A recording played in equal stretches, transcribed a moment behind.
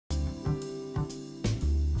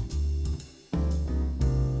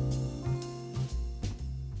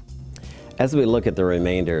As we look at the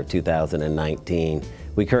remainder of 2019,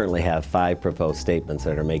 we currently have 5 proposed statements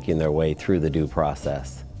that are making their way through the due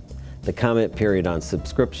process. The comment period on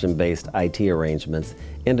subscription-based IT arrangements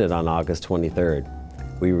ended on August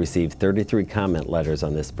 23rd. We received 33 comment letters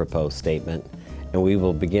on this proposed statement, and we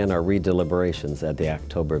will begin our redeliberations at the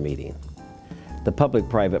October meeting. The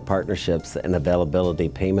public-private partnerships and availability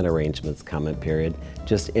payment arrangements comment period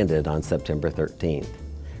just ended on September 13th.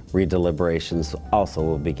 Redeliberations also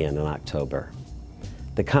will begin in October.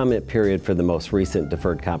 The comment period for the most recent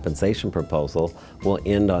deferred compensation proposal will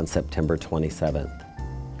end on September 27th.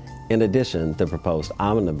 In addition, the proposed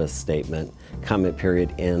omnibus statement comment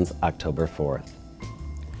period ends October 4th.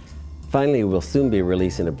 Finally, we'll soon be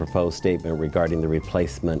releasing a proposed statement regarding the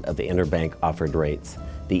replacement of the interbank offered rates.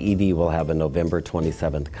 The ED will have a November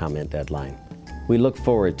 27th comment deadline. We look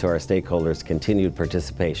forward to our stakeholders' continued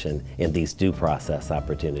participation in these due process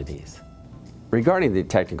opportunities. Regarding the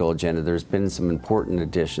technical agenda, there's been some important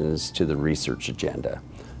additions to the research agenda.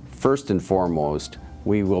 First and foremost,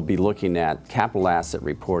 we will be looking at capital asset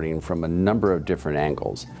reporting from a number of different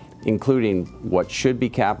angles, including what should be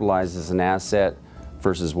capitalized as an asset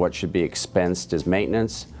versus what should be expensed as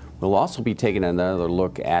maintenance. We'll also be taking another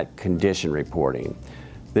look at condition reporting.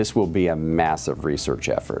 This will be a massive research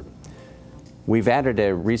effort. We've added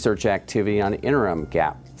a research activity on interim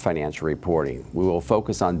GAAP financial reporting. We will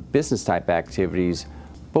focus on business type activities,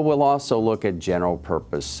 but we'll also look at general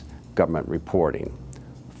purpose government reporting.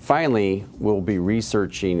 Finally, we'll be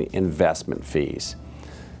researching investment fees.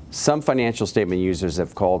 Some financial statement users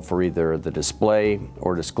have called for either the display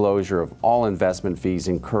or disclosure of all investment fees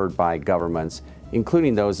incurred by governments,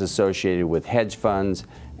 including those associated with hedge funds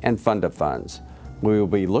and fund of funds. We will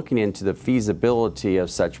be looking into the feasibility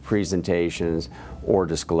of such presentations or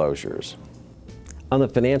disclosures. On the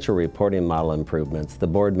financial reporting model improvements, the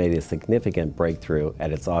board made a significant breakthrough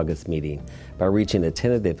at its August meeting by reaching a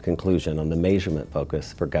tentative conclusion on the measurement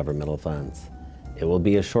focus for governmental funds. It will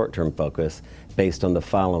be a short-term focus based on the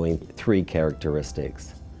following 3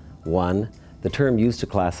 characteristics. 1, the term used to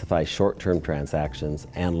classify short-term transactions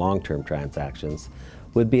and long-term transactions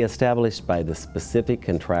would be established by the specific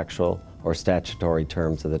contractual or statutory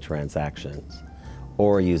terms of the transactions,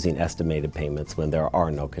 or using estimated payments when there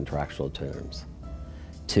are no contractual terms.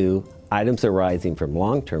 2, items arising from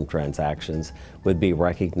long-term transactions would be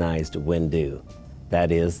recognized when due.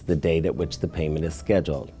 That is, the date at which the payment is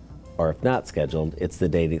scheduled, or if not scheduled, it's the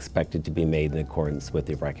date expected to be made in accordance with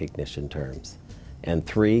the recognition terms. And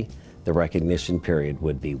 3, the recognition period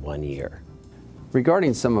would be 1 year.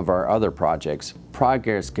 Regarding some of our other projects,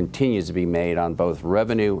 progress continues to be made on both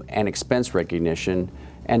revenue and expense recognition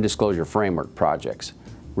and disclosure framework projects.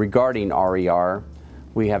 Regarding RER,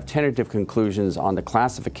 we have tentative conclusions on the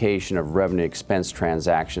classification of revenue expense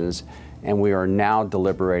transactions, and we are now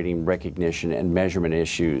deliberating recognition and measurement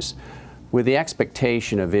issues with the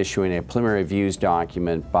expectation of issuing a preliminary views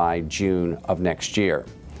document by June of next year.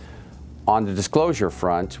 On the disclosure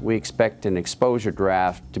front, we expect an exposure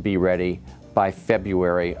draft to be ready by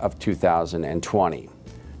February of 2020.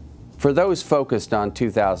 For those focused on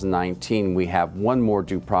 2019, we have one more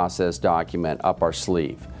due process document up our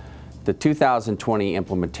sleeve, the 2020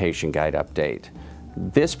 Implementation Guide update.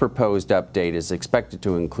 This proposed update is expected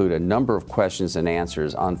to include a number of questions and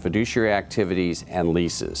answers on fiduciary activities and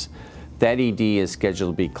leases. That ED is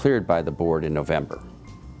scheduled to be cleared by the board in November.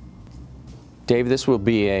 Dave, this will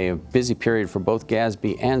be a busy period for both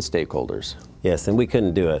GASB and stakeholders. Yes, and we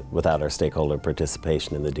couldn't do it without our stakeholder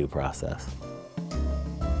participation in the due process.